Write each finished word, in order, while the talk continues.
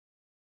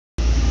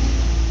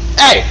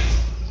Hey!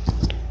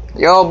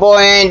 Your old boy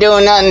ain't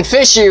doing nothing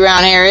fishy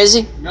around here, is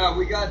he? No,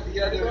 we got the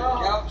other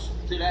couch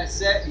to that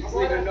set. He's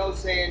leaving a note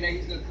saying that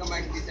he's going to come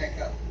back and get that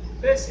couch.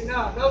 Listen,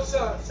 no,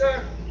 sir.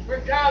 Sir,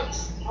 her couch.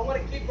 I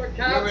want to keep her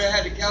couch. Remember they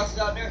had the couch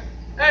out there?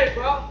 Hey,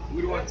 bro.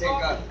 We don't want to take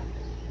out.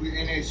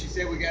 And then she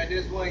said we got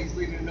this one. He's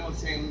leaving a note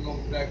saying we're going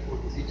to be back for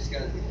it because he just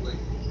got a new place.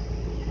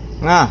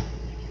 Nah.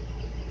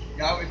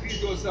 Now, if he's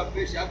doing something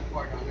fishy, I can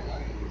park on there.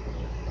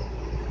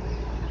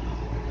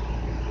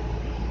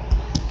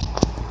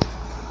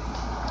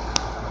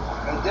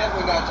 I'm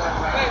definitely not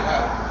turning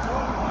around.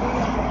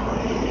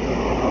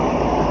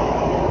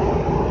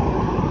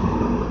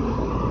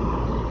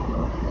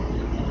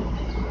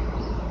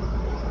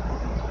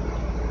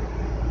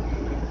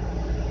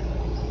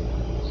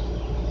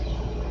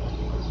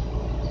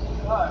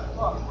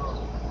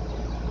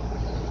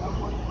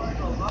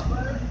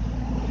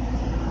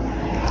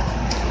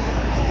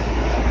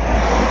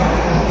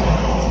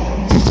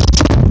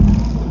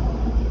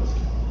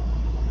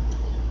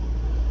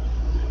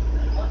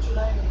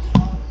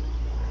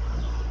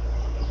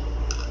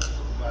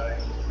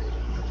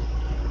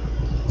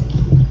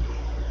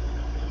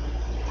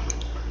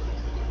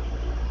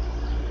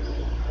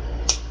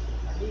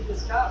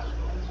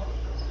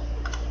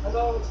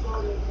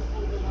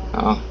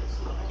 Oh.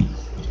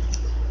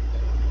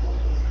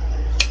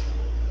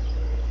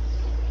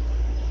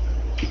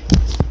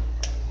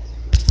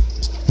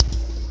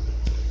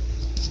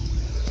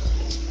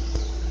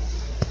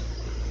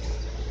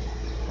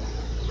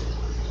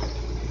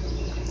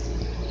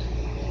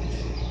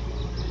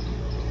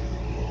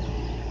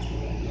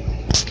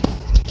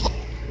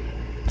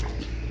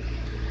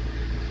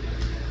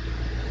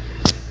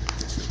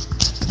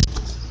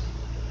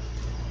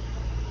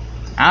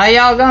 How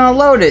y'all gonna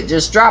load it?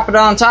 Just drop it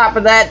on top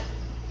of that?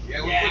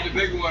 Yeah, we put the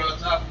bigger one on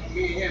top.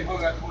 Me and him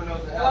hung out the window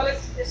of the Well,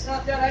 house. it's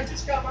not that. I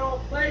just got my own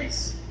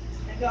place.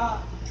 And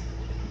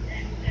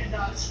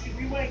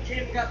we went and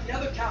came and got the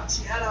other couch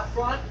she had out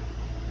front.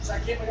 So I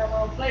came and got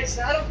my own place.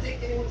 And I don't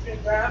think anyone's going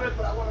to grab it,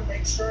 but I want to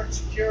make sure and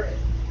secure it.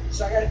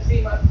 So I got to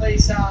clean my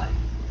place out and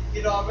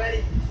get it all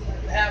ready before I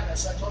can have it.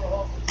 So I told her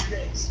hold for 3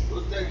 days.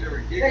 Those things are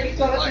ridiculous. Yeah, you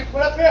thought let's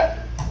put up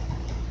here.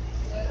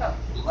 Yeah.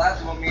 The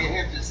last one, me and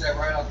him just sat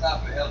right on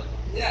top of Helen.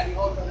 Yeah, you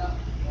hold it up.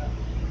 Yeah.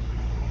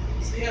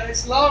 So yeah,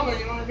 it's longer,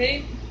 you know what I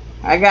mean?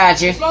 I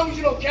got you. As long as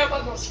you don't care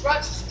about no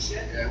scratches and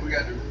shit. Yeah, we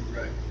got the roof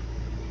right.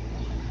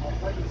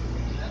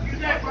 You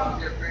there, bro?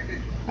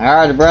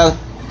 Alright, brother.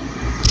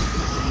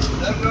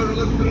 Let them know to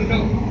look for the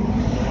note.